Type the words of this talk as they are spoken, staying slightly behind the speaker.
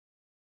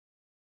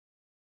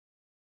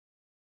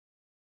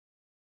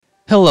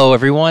Hello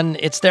everyone,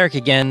 it's Derek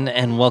again,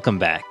 and welcome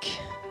back.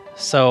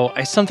 So,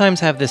 I sometimes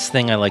have this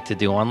thing I like to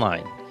do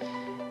online.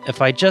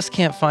 If I just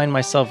can't find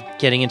myself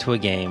getting into a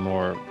game,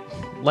 or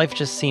life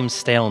just seems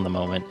stale in the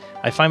moment,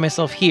 I find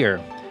myself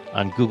here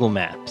on Google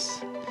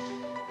Maps.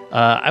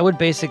 I would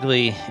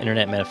basically,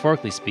 internet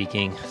metaphorically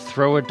speaking,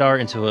 throw a dart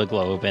into a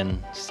globe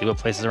and see what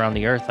places around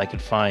the Earth I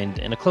could find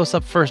in a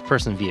close-up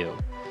first-person view.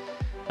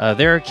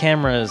 There are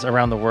cameras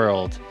around the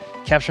world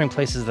capturing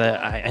places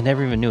that I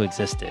never even knew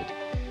existed,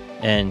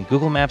 and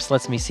Google Maps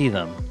lets me see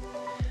them.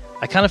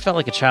 I kind of felt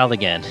like a child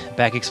again,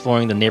 back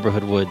exploring the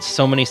neighborhood woods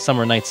so many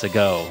summer nights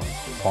ago,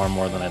 far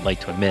more than I'd like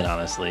to admit,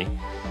 honestly.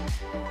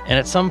 And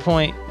at some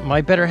point,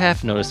 my better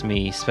half noticed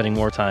me spending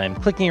more time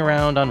clicking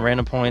around on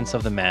random points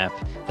of the map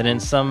than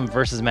in some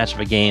versus match of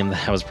a game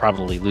that I was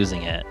probably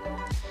losing at.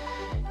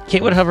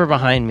 Kate would hover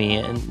behind me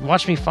and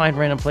watch me find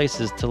random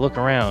places to look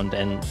around,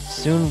 and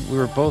soon we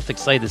were both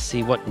excited to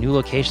see what new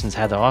locations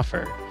had to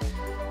offer.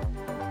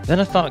 Then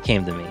a thought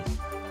came to me.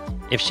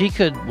 If she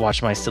could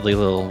watch my silly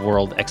little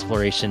world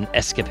exploration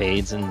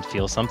escapades and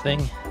feel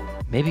something,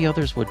 maybe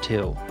others would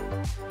too.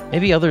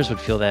 Maybe others would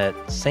feel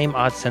that same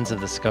odd sense of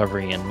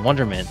discovery and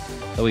wonderment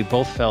that we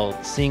both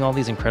felt seeing all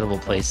these incredible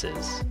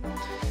places.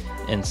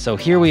 And so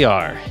here we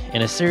are,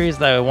 in a series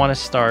that I want to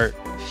start,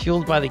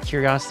 fueled by the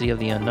curiosity of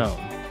the unknown.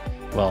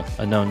 Well,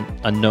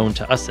 unknown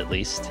to us at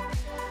least.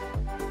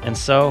 And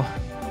so,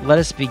 let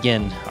us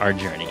begin our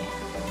journey.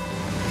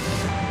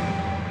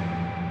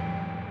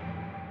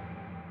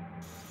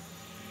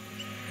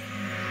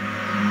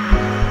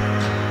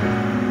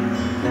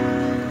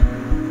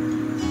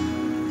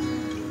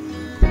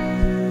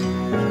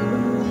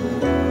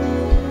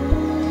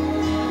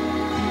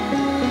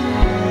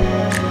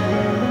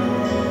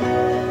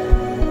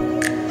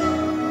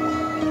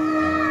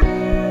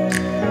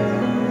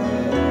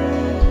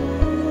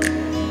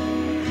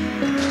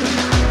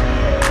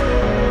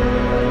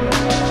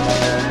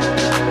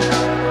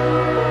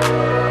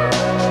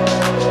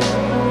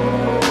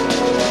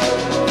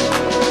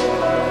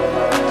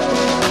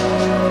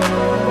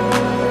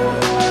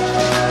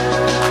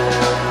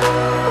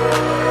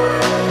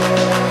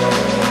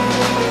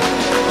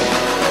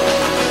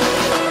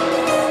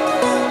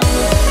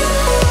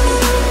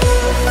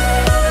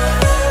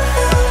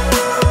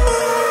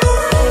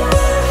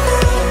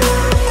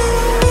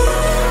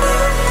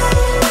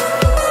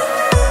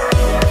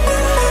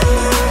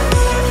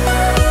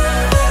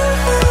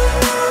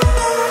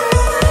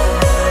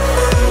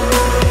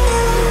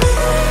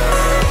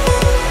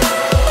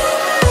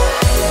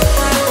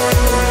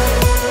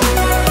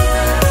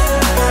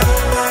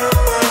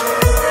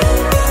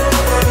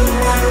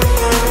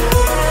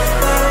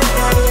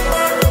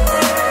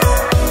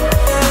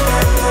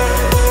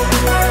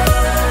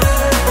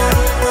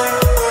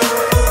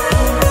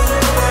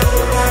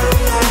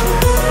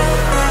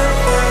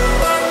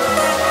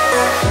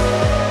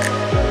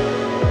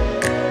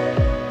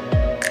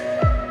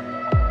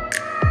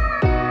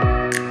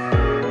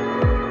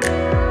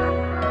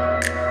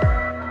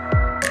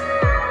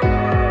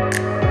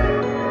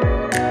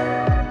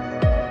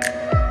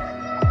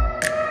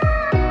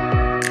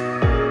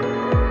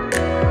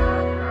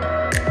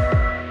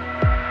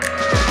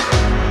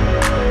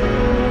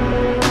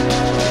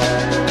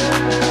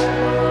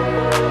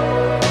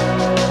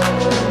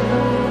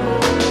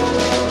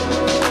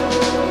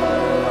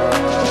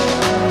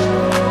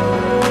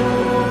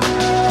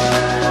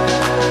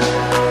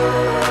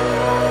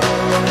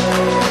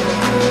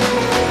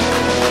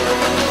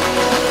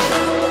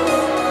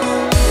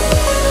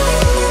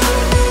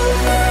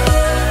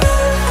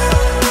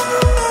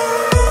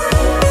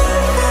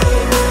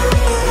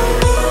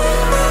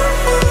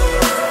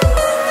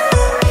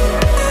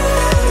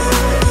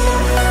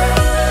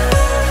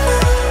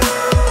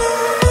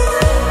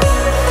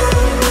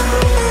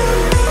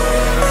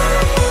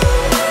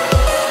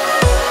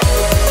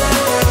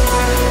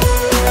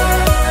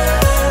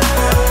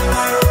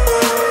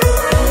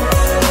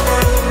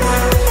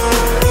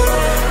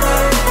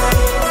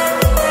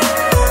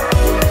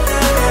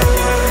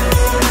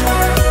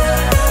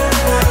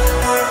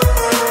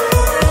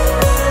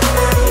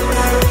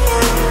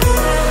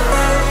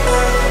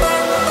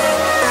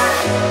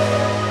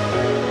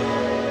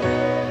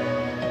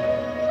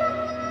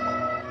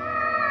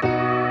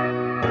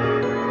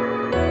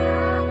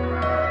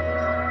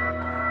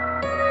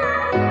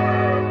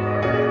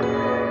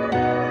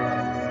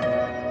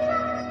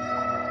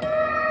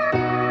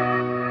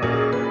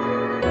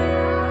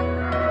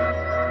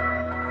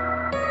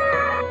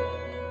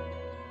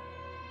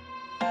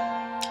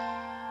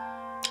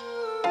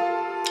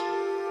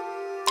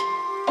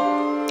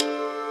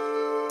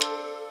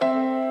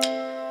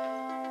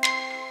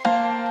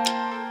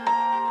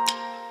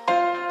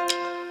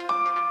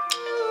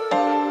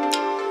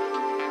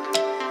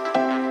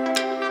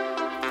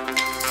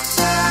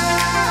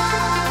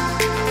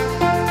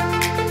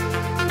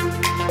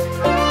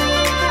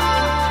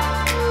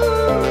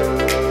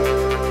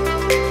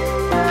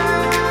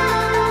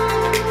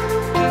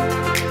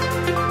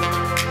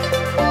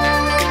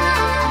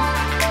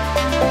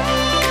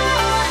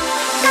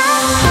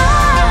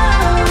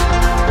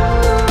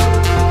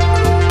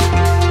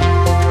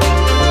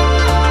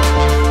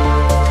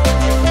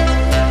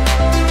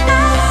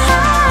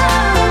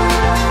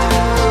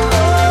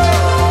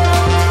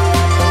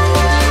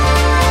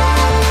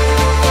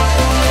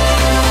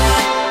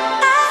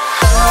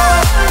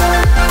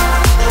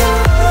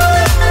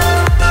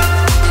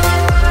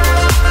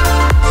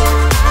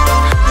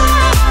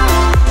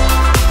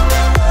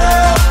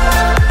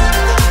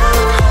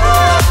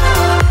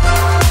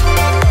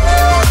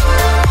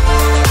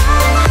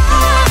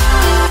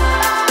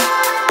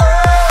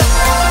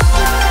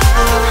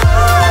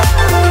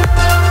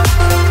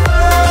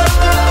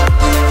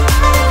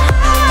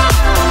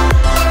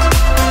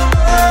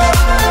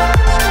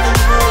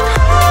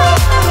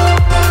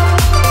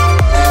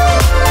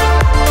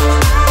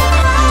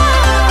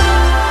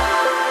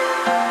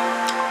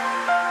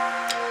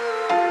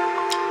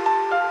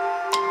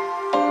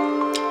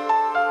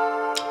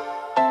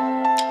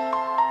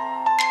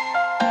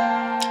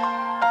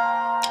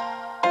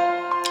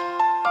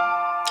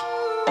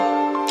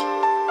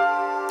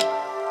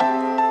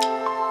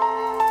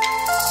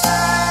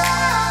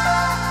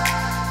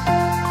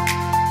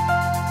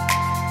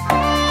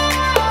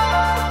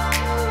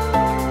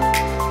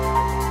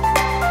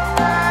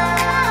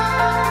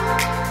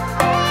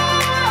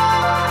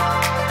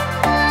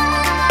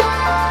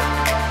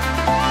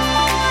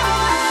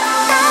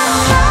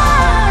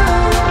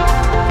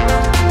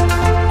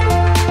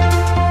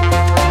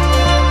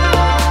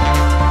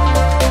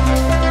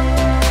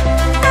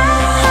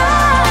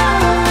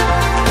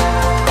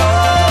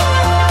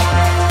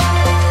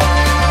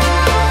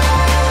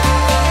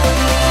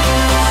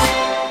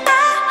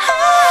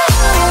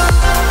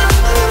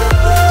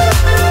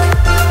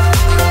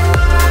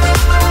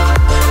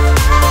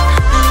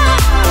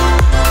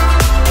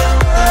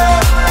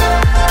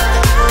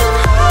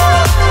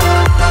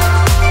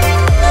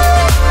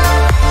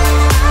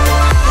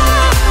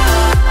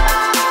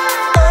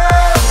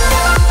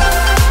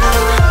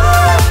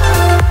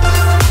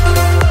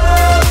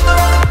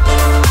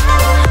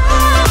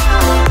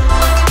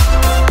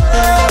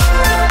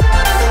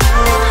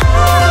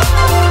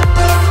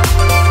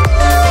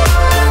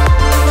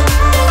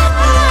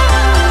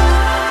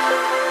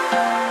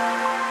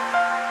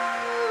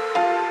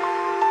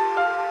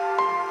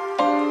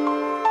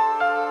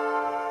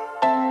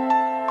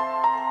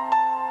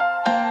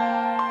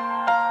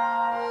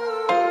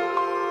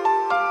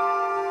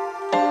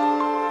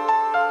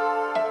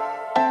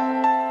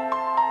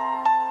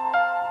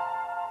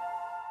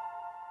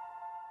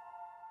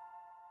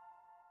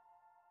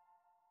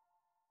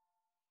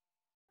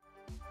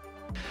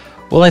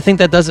 Well, I think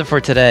that does it for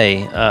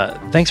today.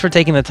 Thanks for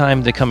taking the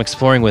time to come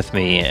exploring with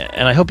me,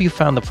 and I hope you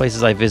found the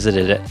places I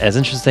visited as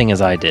interesting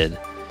as I did.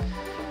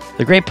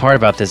 The great part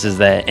about this is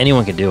that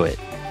anyone can do it.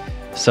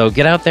 So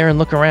get out there and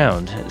look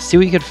around, see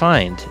what you could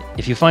find.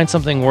 If you find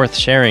something worth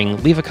sharing,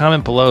 leave a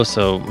comment below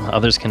so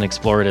others can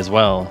explore it as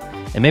well,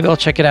 and maybe I'll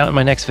check it out in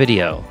my next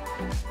video.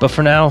 But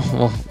for now,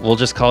 we'll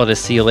just call it a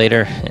see you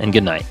later, and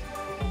good night.